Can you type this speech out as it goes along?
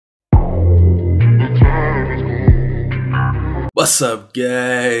What's up,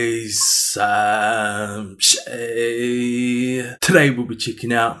 guys? I'm Shay. Today we'll be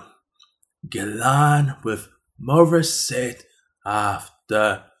checking out Galaan with Morissette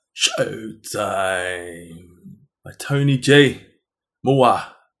after Showtime by Tony G.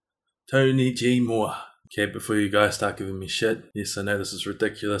 Moa. Tony G. Moa. Okay, before you guys start giving me shit, yes, I know this is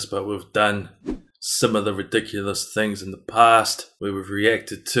ridiculous, but we've done similar ridiculous things in the past where we've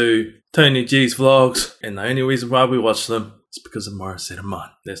reacted to Tony G's vlogs, and the only reason why we watch them is because of Morissette Amon.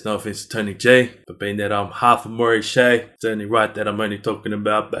 There's no offense to Tony G, but being that I'm half of Shay, it's only right that I'm only talking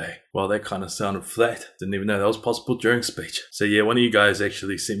about Bay. Well, that kind of sounded flat. Didn't even know that was possible during speech. So yeah, one of you guys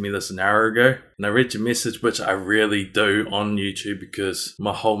actually sent me this an hour ago, and I read your message, which I rarely do on YouTube because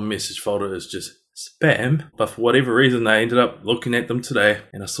my whole message folder is just spam. But for whatever reason, I ended up looking at them today,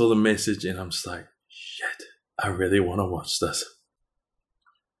 and I saw the message, and I'm just like, shit, I really want to watch this.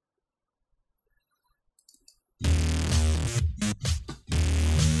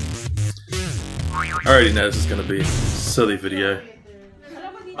 I already know this is going to be a silly video.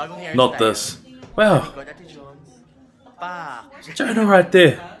 Not this. Wow. Jonah right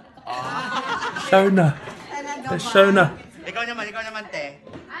there. Jonah. There's Jonah.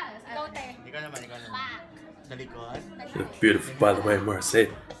 You look beautiful, by the way,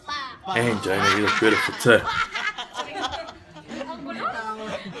 Morissette. And Jonah, you look beautiful too.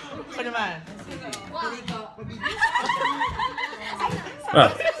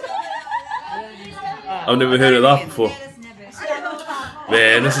 Wow. I've never heard it laugh before.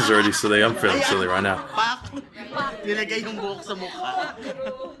 Man, this is already silly. I'm feeling silly right now.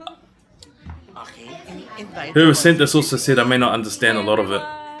 Whoever sent this also said I may not understand a lot of it.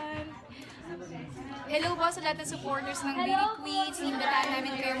 Hello po sa lahat ng supporters ng Beauty Queens. Inimbitahan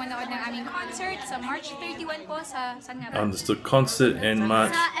namin kayo manood ng aming concert sa March 31 po sa San nga ba? I understood concert in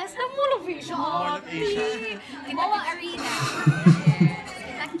March. Sa SM Mall of Asia. Ginawa Arena.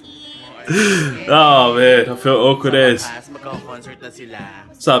 Oh man, I feel awkward as.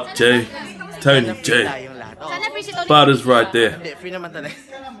 What's up, Jay? Tony J. Butter's right there.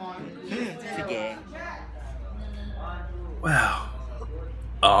 Wow.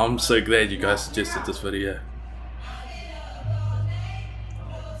 Oh, I'm so glad you guys suggested this video.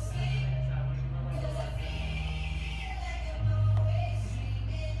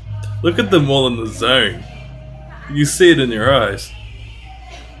 Look at them all in the zone. You see it in your eyes.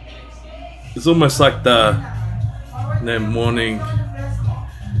 It's almost like the morning,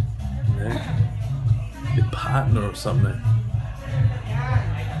 your partner or something.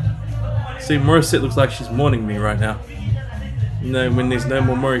 See, Morissette looks like she's mourning me right now. You know, when there's no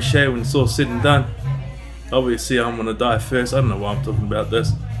more Morissette, when it's all said and done, obviously I'm gonna die first. I don't know why I'm talking about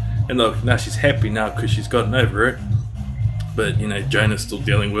this. And look, now she's happy now because she's gotten over it. But you know, Jonah's still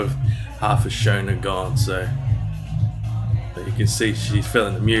dealing with half a Shona gone, so. But you can see she's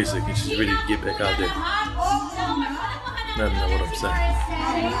feeling the music and she's ready to get back out there. I don't know what I'm saying.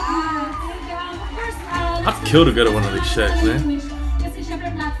 I'd kill to go to one of these shows, man.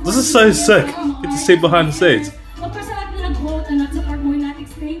 This is so sick. Get to see behind the scenes.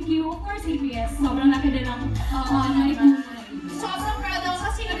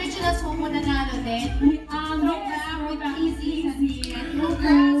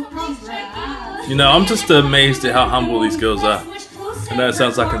 You know, I'm just amazed at how humble these girls are. I know it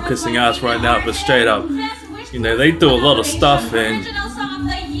sounds like I'm kissing ass right now, but straight up, you know, they do a lot of stuff, and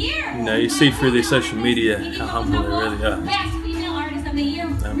you know, you see through their social media how humble they really are.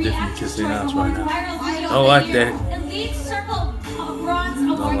 I'm definitely kissing ass right now. I like that. I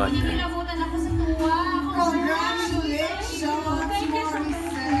like that.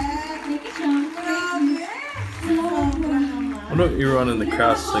 I know what everyone in the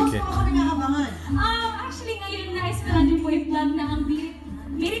crowd's thinking. Actually, ngayon na-espera din po yung vlog na ang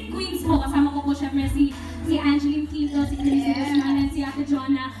Beauty Queens po. Kasama ko po syempre si Angeline Quinto, si Chris Guzman, si Ate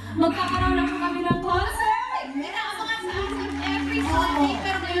Jonah. Magkakaroon na po kami ng concert! Every Sunday,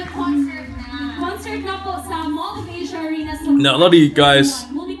 pero ngayon concert na. Concert na po sa Mall of Asia Arena. Now, a lot of you guys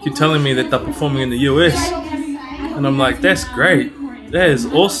keep telling me that they're performing in the US. And I'm like, that's great. That is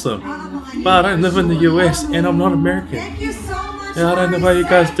awesome. But I don't live in the US and I'm not American. Yeah, I don't know why you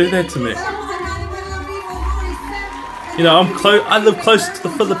guys do that to me. You know, I live closer to the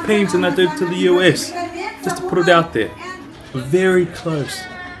Philippines than I do to the US. Just to put it out there. Very close.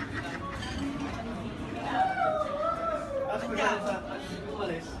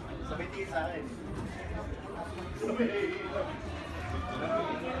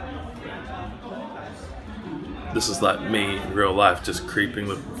 This is like me in real life, just creeping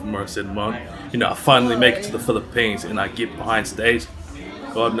with Morissette Amon. You know, I finally make it to the Philippines and I get behind stage.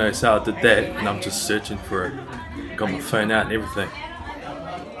 God knows how I did that, and I'm just searching for it. Got my phone out and everything.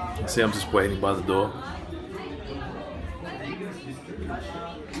 See, I'm just waiting by the door.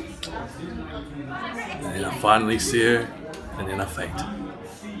 And then I finally see her, and then I faint.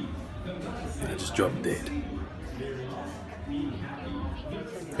 And I just drop dead.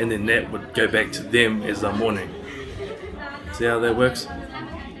 And then that would go back to them as I'm mourning. See how that works?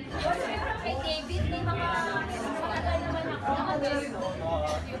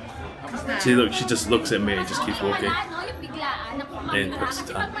 See, look, she just looks at me and just keeps walking. And puts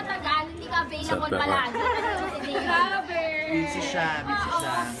the time. What's up, Pepper? Busy siya, busy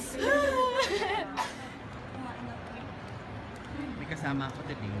siya. May kasama ako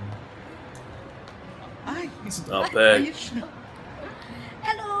today. Ay! Stop that.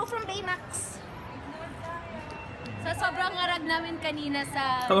 Hello from Baymax. Sa sobrang ngarag namin kanina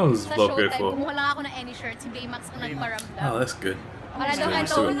sa How long does this vlog go Showtime, for? kumuha lang ako ng any shirt. Si Baymax ang nagparamdam. Oh, that's good. Para daw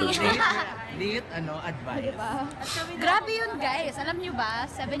Let's kay do it, Tony. Late, advice. Grabe yun guys. Alam nyo ba?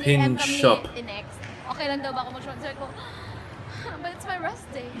 7 Pin AM kami shop. next. Okay lang daw ba ako mag-short? Sabi ko, but it's my rest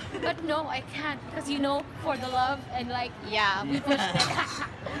day. But no, I can't. Because you know, for the love and like, yeah, we pushed it.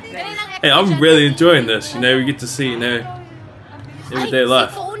 Hey, I'm really enjoying this. You know, we get to see, you know, everyday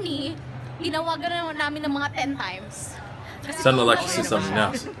life. Si Tony, inawagan na namin ng mga 10 times. Sounded like she said something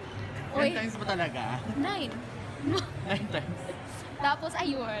else. 10 times ba talaga? 9. 9 times. Tapos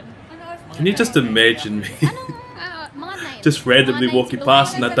ayun. Can you just imagine me Mga 9. just randomly walking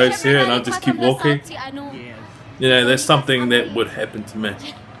past and I don't see her and I just keep walking? Yes. You know, there's something that would happen to me.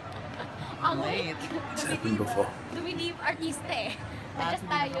 Late. It's happened before. Dumidip artiste eh. Adjust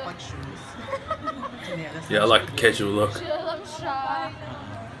tayo. Pag-shoes. Yeah, I like the casual look. Chill lang siya.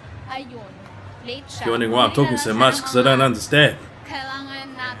 Ayun. Late siya. If you're wondering why I'm talking so much, because I don't understand.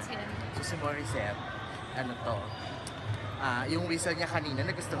 Kailangan natin. So si Morissette, ano to? Yung whistle niya kanina,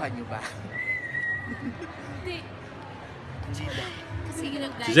 nagustuhan niyo ba? Hindi. Kasi yun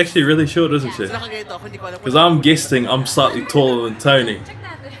ang guys. She's actually really short, isn't she? So nakaganito ako, hindi ko alam Because I'm guessing I'm slightly taller than Tony.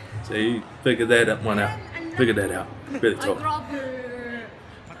 So you figure that one out. Figure that out. Really Ay, tall. grabe.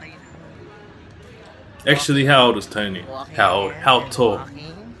 patay na. Actually, how old is Tony? How old? How tall?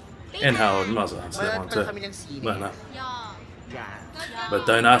 Walking. And how old? Might as well answer that one too. Kami ng sine. Well, no. Yeah. Yan. But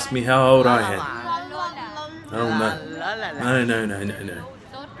don't ask me how old I am. Lola. I don't know. No, no, no, no, no.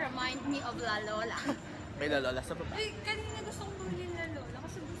 Don't remind me of La Lola. May lalola sa baba. Kanina gusto kong bumili La Lola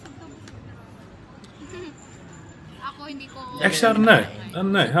kasi busog na busog na. Ako hindi ko... Actually, I don't know. I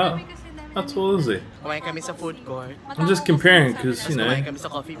don't know. How tall is he? Kumain kami sa food court. I'm just comparing because, you Kumain know, kami sa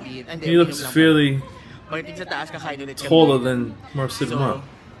coffee bean. And he looks fairly Pagdating sa taas, kakain ulit kami. taller than Morissette Amon.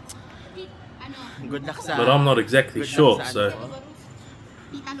 Good luck sa... But I'm not exactly good luck short, sa so.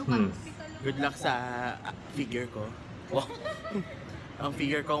 ano. Good luck sa figure ko. Wow. Ang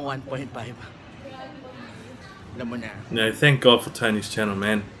figure ko 1.5. Alam mo na. You know, thank God for Tony's channel,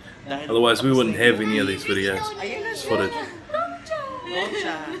 man. Dahil Otherwise, we wouldn't have any of these videos. Ayun na It's siya. footage.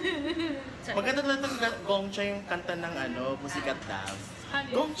 Gongcha. Maganda talaga ng Gongcha yung kanta ng Musikat Dav.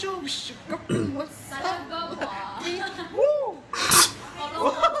 Gongcha, what's up? Woo!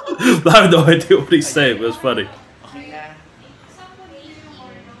 I have no idea what he's saying, but it's funny. Okay na.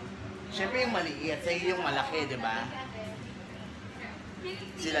 Siyempre yung maliit, sa'yo yung malaki, di ba?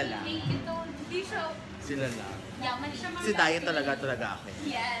 Sila lang. Sila lang. Kasi diet talaga ako.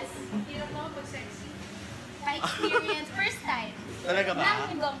 Yes. By experience, first time. Talaga ba?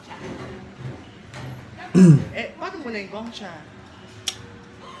 Lang yung gongcha. Paano mo na yung Gongcha?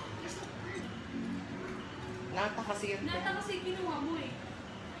 Nata kasi yun. Kasi ginawa mo eh.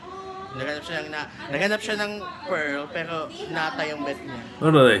 Naganap siya ng pearl, pero nata yung bet niya.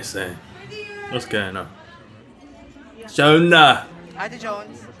 What are they saying? What's going on? Shona! Ate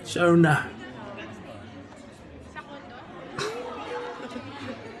Jones. Shona!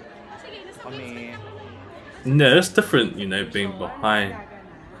 Kami. No, it's different, you know, being behind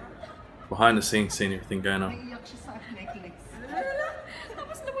the scenes, seeing everything going on.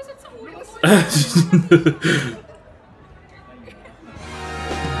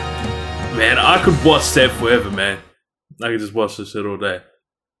 Man, I could watch that forever, man. I could just watch this shit all day.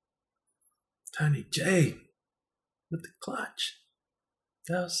 Tony J with the clutch.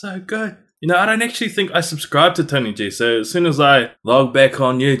 That was so good. You know, I don't actually think I subscribe to Tony G, so as soon as I log back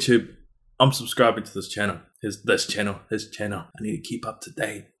on YouTube, I'm subscribing to this channel. His channel. I need to keep up to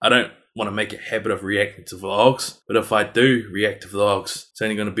date. I don't want to make a habit of reacting to vlogs, but if I do react to vlogs, it's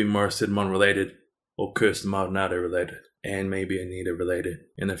only going to be Morissette Amon related or Kirsten Maldonado related, and maybe Anita related.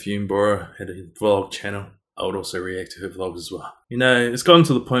 And if Yumbora had a vlog channel, I would also react to her vlogs as well. You know, it's gotten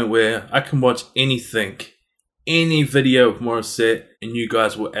to the point where I can watch anything any video of Morissette and you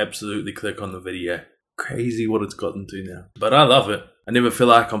guys will absolutely click on the video. Crazy what it's gotten to now. But I love it. I never feel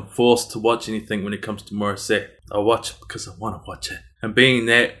like I'm forced to watch anything when it comes to Morissette. I watch it because I want to watch it. And being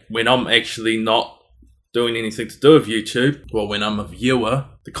that when I'm actually not doing anything to do with YouTube, well, when I'm a viewer,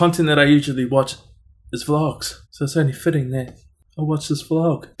 the content that I usually watch is vlogs. So it's only fitting that I watch this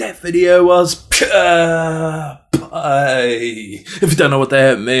vlog. That video was pie. If you don't know what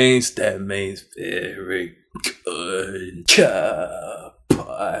that means very good.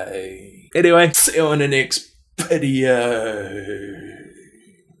 Pie. Anyway, see you in the next video.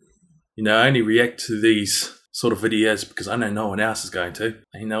 You know, I only react to these sort of videos because I know no one else is going to.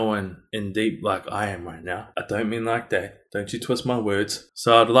 Ain't no one in deep like I am right now. I don't mean like that. Don't you twist my words.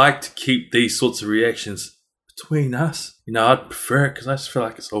 So I'd like to keep these sorts of reactions between us. You know, I'd prefer it because I just feel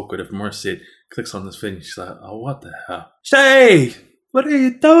like it's awkward if Morissette clicks on this video and she's like, oh, what the hell? Shay! What are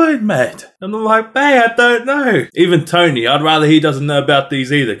you doing, mate? And I'm like, bae, I don't know. Even Tony, I'd rather he doesn't know about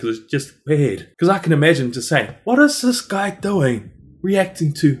these either because it's just weird. Because I can imagine just saying, what is this guy doing?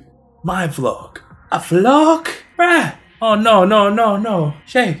 Reacting to my vlog. A vlog? Bruh. Oh, no.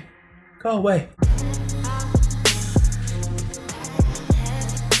 Shay, go away.